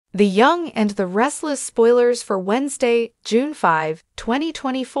The Young and the Restless spoilers for Wednesday, June 5,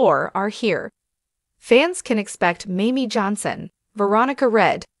 2024 are here. Fans can expect Mamie Johnson, Veronica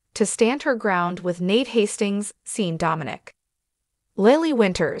Redd, to stand her ground with Nate Hastings, Sean Dominic. Lily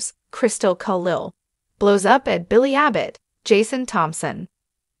Winters, Crystal Khalil, blows up at Billy Abbott, Jason Thompson.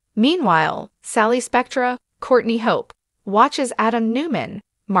 Meanwhile, Sally Spectra, Courtney Hope, watches Adam Newman,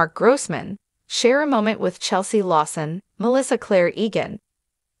 Mark Grossman, share a moment with Chelsea Lawson, Melissa Claire Egan.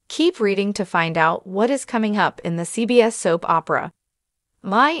 Keep reading to find out what is coming up in the CBS soap opera.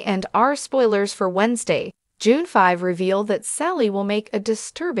 My and our spoilers for Wednesday, June 5 reveal that Sally will make a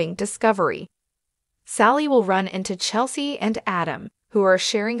disturbing discovery. Sally will run into Chelsea and Adam, who are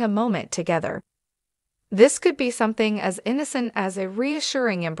sharing a moment together. This could be something as innocent as a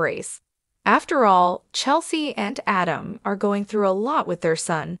reassuring embrace. After all, Chelsea and Adam are going through a lot with their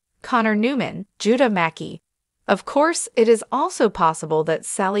son, Connor Newman, Judah Mackey. Of course, it is also possible that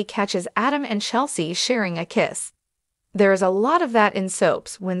Sally catches Adam and Chelsea sharing a kiss. There is a lot of that in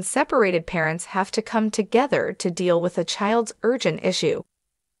soaps when separated parents have to come together to deal with a child's urgent issue.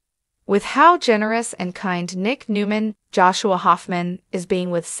 With how generous and kind Nick Newman, Joshua Hoffman, is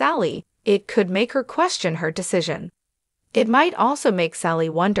being with Sally, it could make her question her decision. It might also make Sally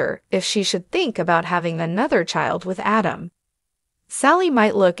wonder if she should think about having another child with Adam. Sally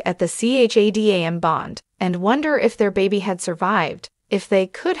might look at the CHADAM bond and wonder if their baby had survived, if they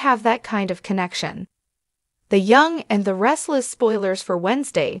could have that kind of connection. The Young and the Restless spoilers for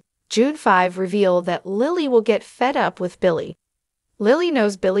Wednesday, June 5 reveal that Lily will get fed up with Billy. Lily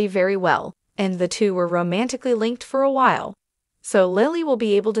knows Billy very well, and the two were romantically linked for a while. So Lily will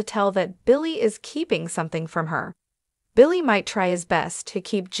be able to tell that Billy is keeping something from her. Billy might try his best to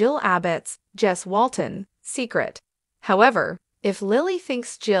keep Jill Abbott's, Jess Walton, secret. However, if Lily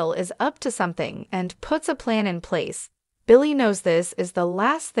thinks Jill is up to something and puts a plan in place, Billy knows this is the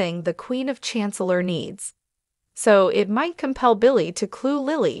last thing the Queen of Chancellor needs. So it might compel Billy to clue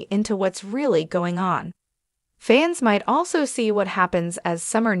Lily into what's really going on. Fans might also see what happens as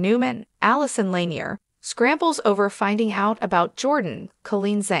Summer Newman, Allison Lanier, scrambles over finding out about Jordan,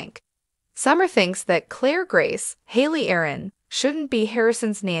 Colleen Zank. Summer thinks that Claire Grace, Haley Aaron, shouldn't be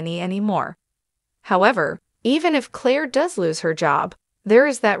Harrison's nanny anymore. However, even if Claire does lose her job, there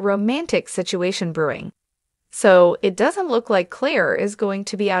is that romantic situation brewing. So it doesn't look like Claire is going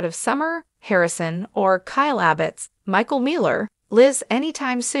to be out of Summer, Harrison, or Kyle Abbott's, Michael Mueller, Liz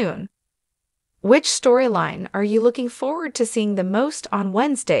anytime soon. Which storyline are you looking forward to seeing the most on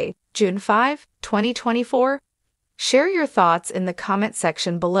Wednesday, June 5, 2024? Share your thoughts in the comment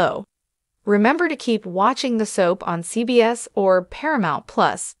section below. Remember to keep watching the soap on CBS or Paramount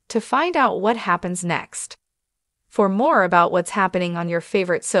Plus to find out what happens next. For more about what's happening on your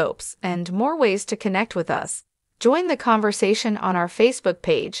favorite soaps and more ways to connect with us, join the conversation on our Facebook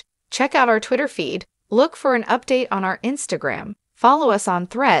page, check out our Twitter feed, look for an update on our Instagram, follow us on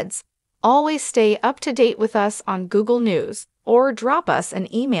Threads, always stay up to date with us on Google News, or drop us an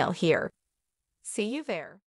email here. See you there.